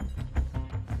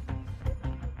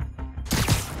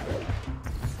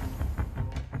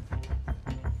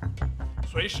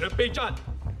 随时备战，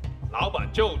老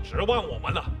板就指望我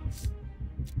们了。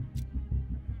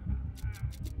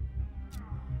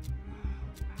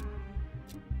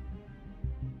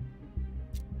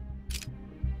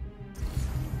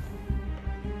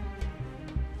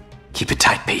Keep it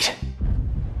tight, Pete.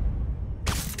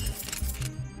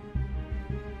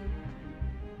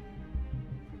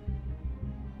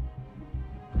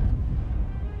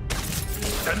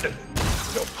 等等，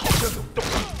要跑这种东西，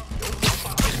有点麻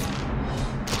烦。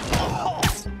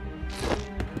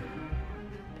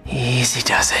 Easy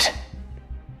does it.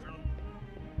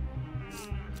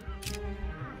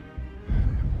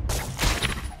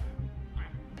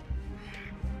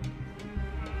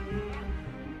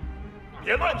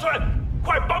 别乱窜，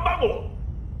快帮帮我！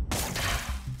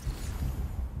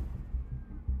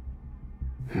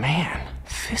 Man,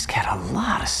 Fisk had a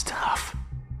lot of stuff.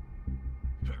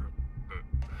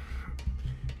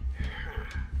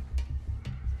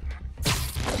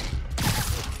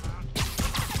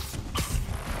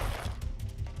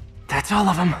 That's all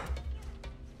of them.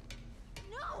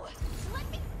 No! Let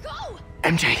me go!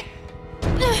 MJ.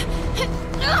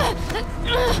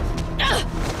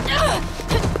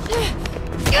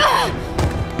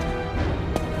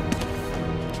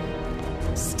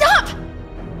 Stop!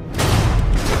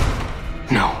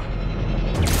 No.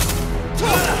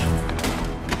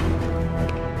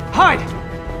 Hide!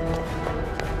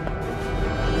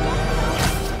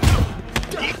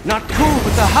 Not cool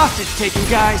with the hostage-taking,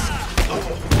 guys.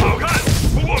 好看，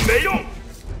不过没用。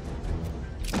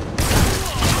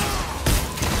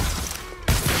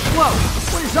 Whoa,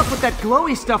 what is up with that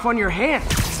glowy stuff on your hand?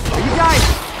 Are you guys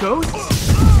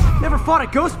ghosts? Never fought a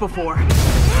ghost before.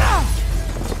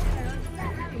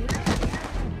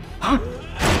 Huh?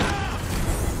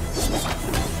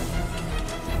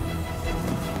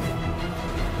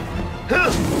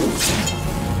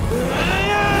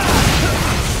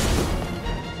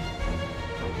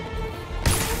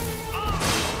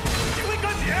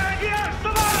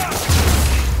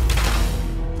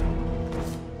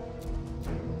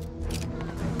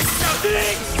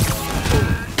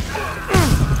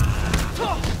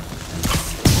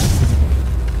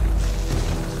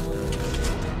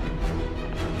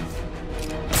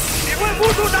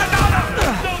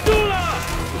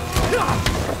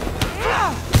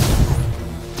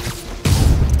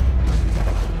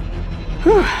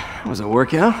 That was a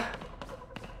workout.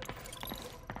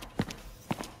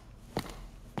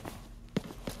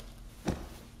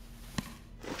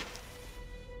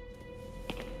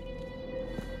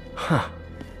 Huh.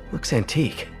 Looks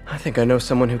antique. I think I know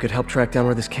someone who could help track down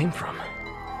where this came from.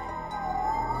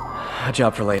 A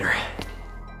job for later.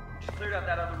 Cleared out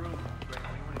that other room.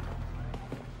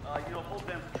 Hold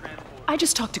them for transport. I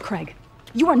just talked to Craig.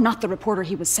 You are not the reporter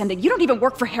he was sending. You don't even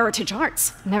work for Heritage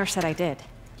Arts. Never said I did.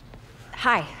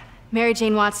 Hi, Mary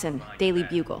Jane Watson, Daily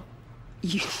Bugle.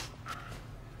 You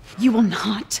will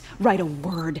not write a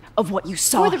word of what you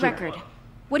saw For the here. record,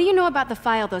 what do you know about the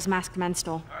file those masked men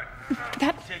stole?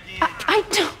 I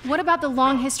don't... What about the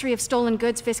long history of stolen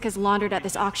goods Fisk has laundered at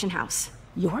this auction house?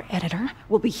 Your editor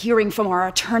will be hearing from our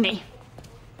attorney.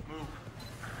 Move.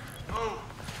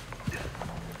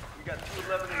 We got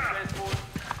 211 in transport.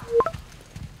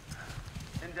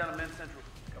 Heading down to Men's Central.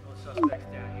 A couple of suspects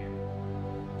down here.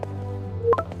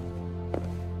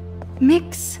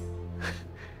 Mix?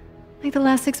 Like the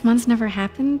last 6 months never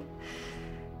happened?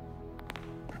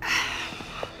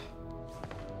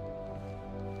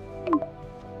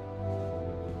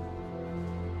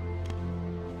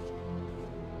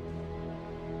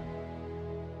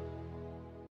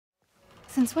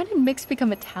 Since when did Mix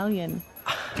become Italian?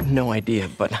 I have no idea,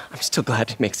 but I'm still glad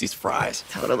he makes these fries.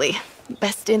 Totally.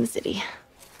 Best in the city.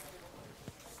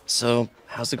 So,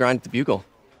 how's the grind at the Bugle?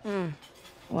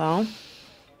 Well,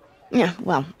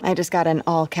 I just got an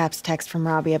all-caps text from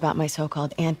Robbie about my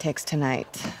so-called antics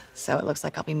tonight. So it looks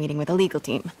like I'll be meeting with a legal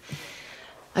team.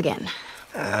 Again.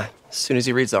 As soon as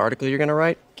he reads the article you're gonna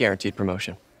write, guaranteed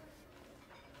promotion.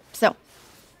 So,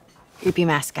 creepy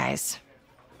mask guys.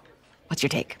 What's your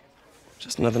take?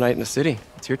 Just another night in the city.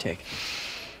 What's your take?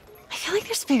 I feel like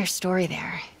there's a bigger story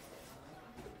there.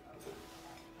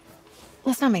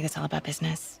 Let's not make this all about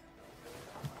business.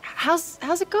 How's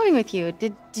it going with you?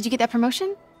 Did you get that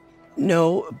promotion?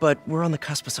 No, but we're on the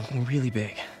cusp of something really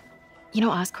big. You know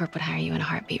Oscorp would hire you in a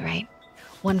heartbeat, right?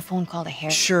 One phone call to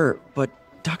Harry. Sure, but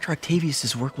Dr.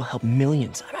 Octavius' work will help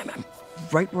millions. I'm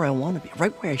right where I want to be,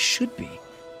 right where I should be.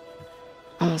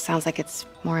 Almost sounds like it's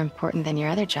more important than your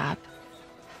other job.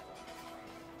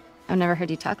 I've never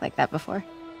heard you talk like that before.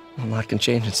 A lot can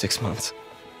change in 6 months.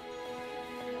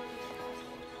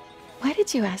 Why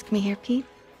did you ask me here, Pete?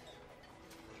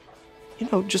 You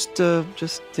know, just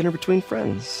dinner between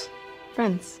friends.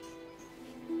 Friends.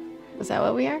 Is that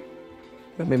what we are?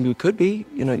 Well, maybe we could be,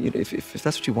 you know, if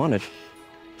that's what you wanted.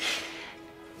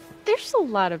 There's a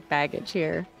lot of baggage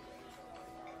here.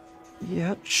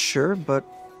 Yeah, sure, but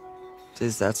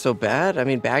is that so bad? I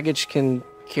mean, baggage can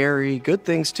carry good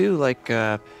things too, like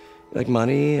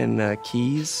money and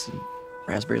keys, and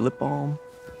raspberry lip balm.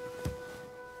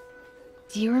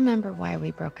 Do you remember why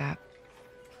we broke up?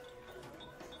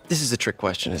 This is a trick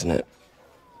question, isn't it?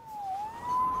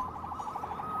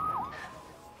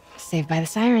 Saved by the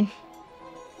siren.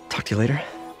 Talk to you later.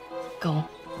 Go.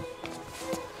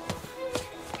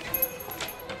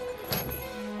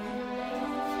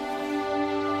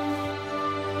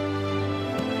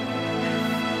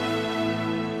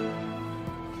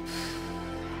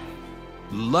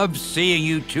 Love seeing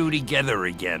you two together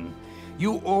again.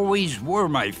 You always were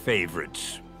my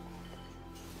favorites.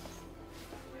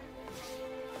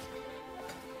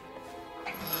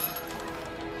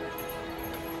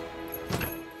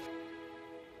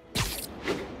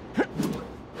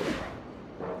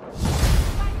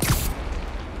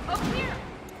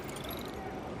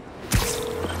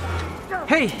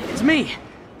 Hey, it's me.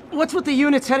 What's with the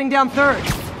units heading down 3rd?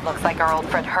 Looks like our old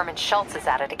friend Herman Schultz is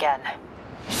at it again.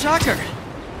 Shocker.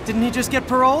 Didn't he just get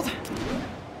paroled?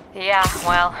 Yeah,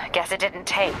 well, guess it didn't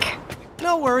take.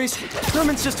 No worries.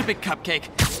 Herman's just a big cupcake.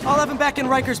 I'll have him back in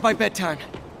Rikers by bedtime.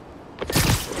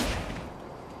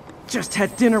 Just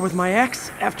had dinner with my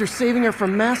ex after saving her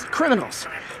from masked criminals.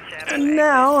 And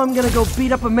now I'm gonna go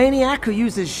beat up a maniac who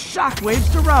uses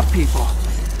shockwaves to rob people.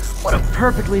 What a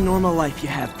perfectly normal life you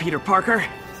have, Peter Parker.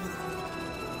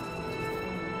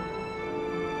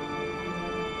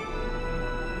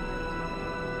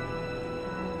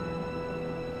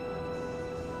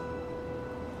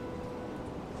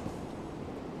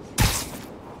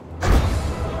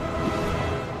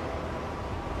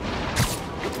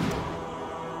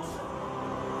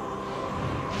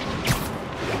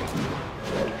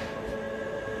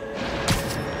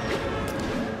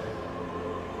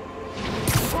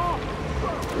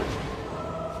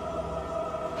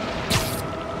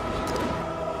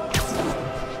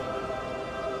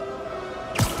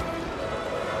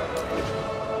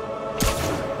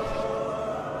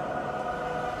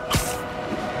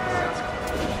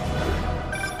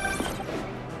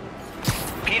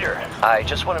 I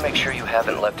just want to make sure you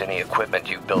haven't left any equipment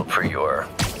you built for your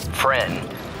friend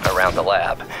around the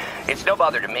lab. It's no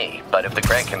bother to me, but if the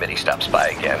grant committee stops by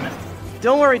again...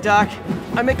 Don't worry, Doc.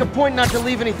 I make a point not to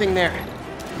leave anything there.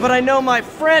 But I know my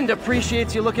friend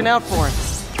appreciates you looking out for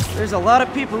him. There's a lot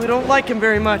of people who don't like him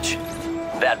very much.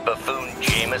 That buffoon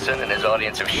Jameson and his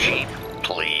audience of sheep?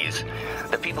 Please.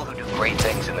 The people who do great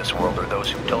things in this world are those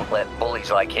who don't let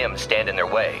bullies like him stand in their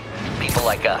way. People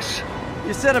like us.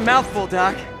 You said a mouthful,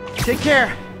 Doc. Take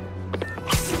care.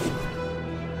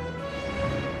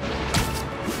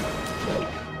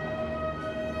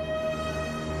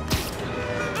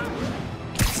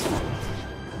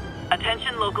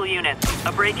 Attention local units.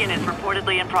 A break-in is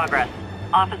reportedly in progress.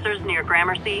 Officers near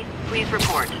Gramercy, please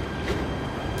report.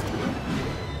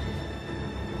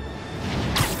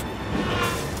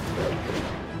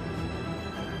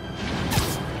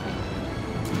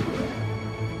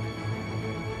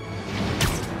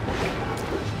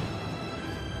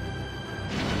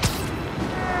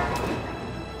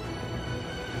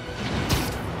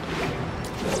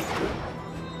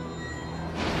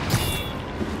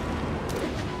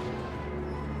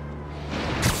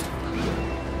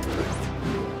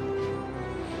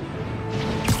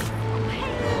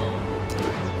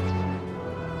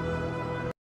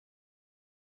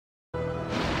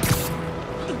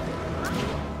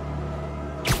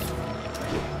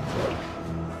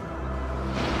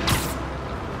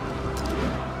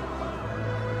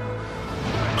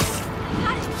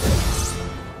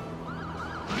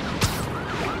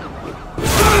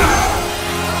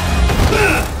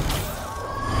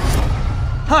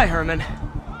 Hi, Herman.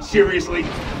 Seriously?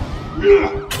 Give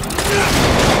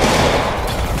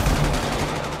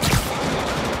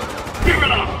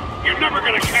it up! You're never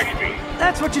gonna catch me!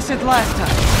 That's what you said last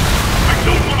time. I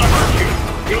don't want to hurt you!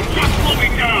 You'll just slow me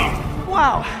down!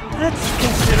 Wow, that's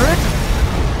considerate.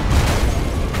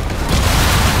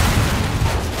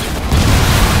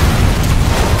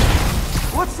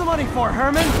 What's the money for,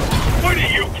 Herman? Why do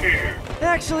you care?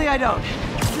 Actually, I don't.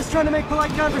 Just trying to make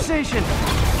polite conversation.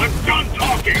 I'm done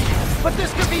talking! But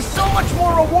this could be so much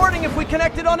more rewarding if we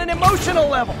connected on an emotional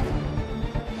level.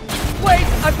 Wait,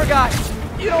 I forgot.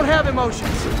 You don't have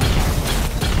emotions.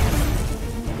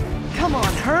 Come Come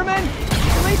on, Herman!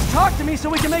 At least talk to me so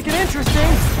we can make it interesting!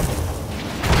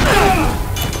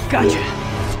 Gotcha.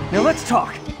 Now let's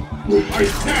talk. I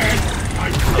said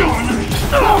I'm done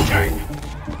talking!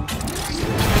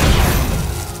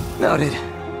 Noted.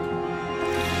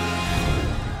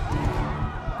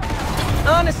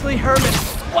 Honestly, Herman,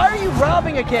 why are you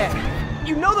robbing again?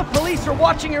 You know the police are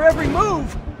watching your every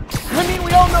move! I mean,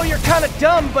 we all know you're kinda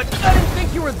dumb, but I didn't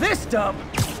think you were this dumb.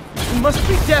 You must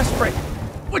be desperate,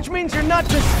 which means you're not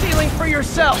just stealing for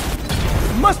yourself.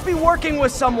 You must be working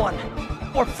with someone,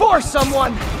 or for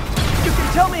someone. You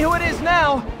can tell me who it is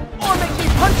now, or make me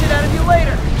punch it out of you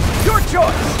later. Your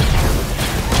choice!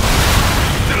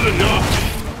 Not enough!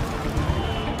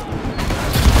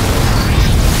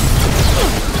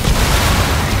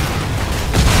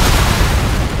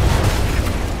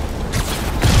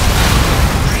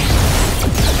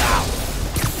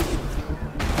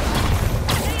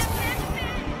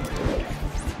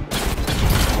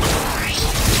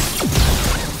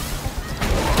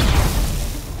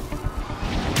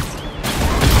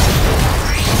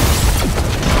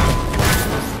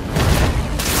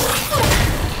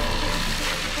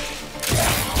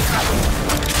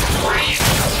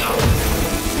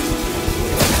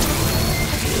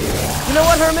 You know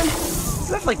what, Herman?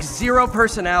 You have like zero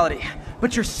personality,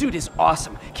 but your suit is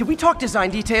awesome. Can we talk design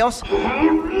details?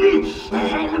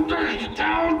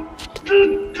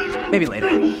 Maybe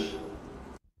later.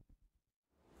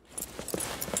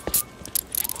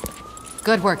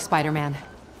 Good work, Spider-Man.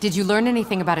 Did you learn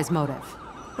anything about his motive?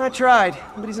 I tried,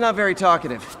 but he's not very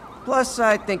talkative. Plus,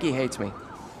 I think he hates me.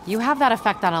 You have that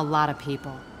effect on a lot of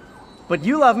people. But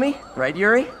you love me, right,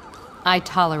 Yuri? I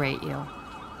tolerate you.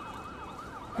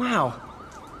 Wow.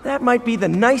 That might be the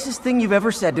nicest thing you've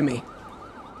ever said to me.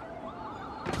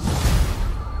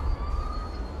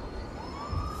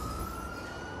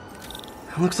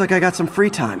 Looks like I got some free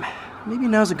time. Maybe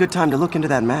now's a good time to look into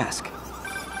that mask.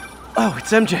 Oh,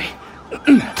 it's MJ.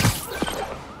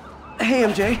 Hey,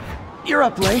 MJ. You're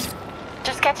up late.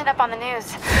 Just catching up on the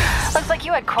news. Looks like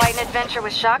you had quite an adventure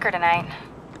with Shocker tonight.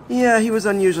 Yeah, he was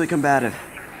unusually combative.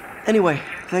 Anyway,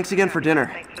 thanks again for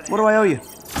dinner. What do I owe you?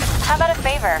 How about a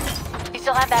favor? You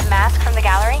still have that mask from the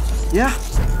gallery? Yeah.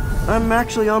 I'm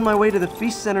actually on my way to the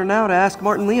Feast Center now to ask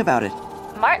Martin Lee about it.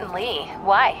 Martin Lee?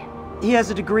 Why? He has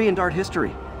a degree in art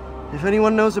history. If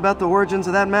anyone knows about the origins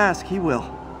of that mask, he will.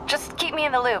 Just keep me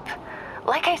in the loop.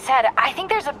 Like I said, I think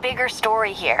there's a bigger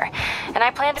story here, and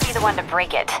I plan to be the one to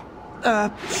break it.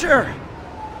 Sure.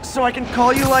 So I can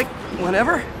call you, like,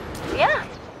 whenever? Yeah,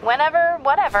 whenever,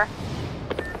 whatever.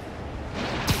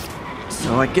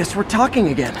 So I guess we're talking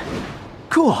again.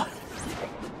 Cool.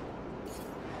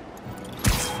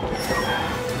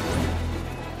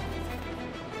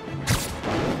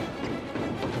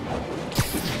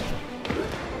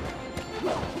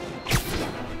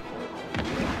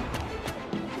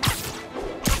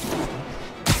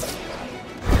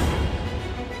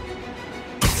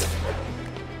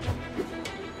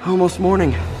 Almost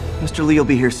morning. Mr. Lee will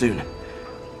be here soon.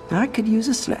 I could use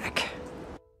a snack.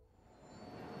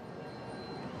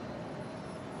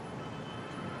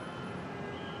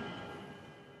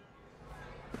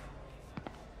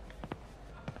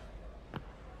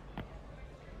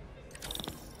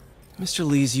 Mr.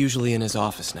 Lee's usually in his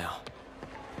office now.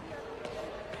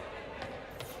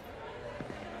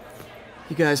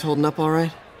 You guys holding up all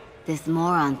right? This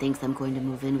moron thinks I'm going to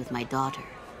move in with my daughter.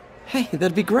 Hey,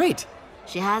 that'd be great.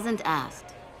 She hasn't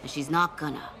asked, and she's not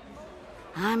gonna.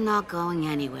 I'm not going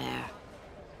anywhere.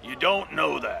 You don't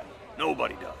know that.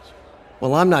 Nobody does.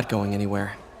 Well, I'm not going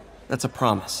anywhere. That's a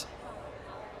promise.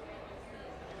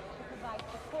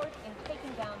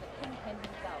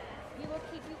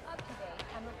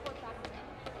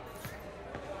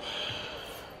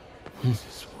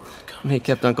 He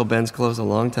kept Uncle Ben's clothes a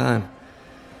long time.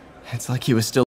 It's like he was still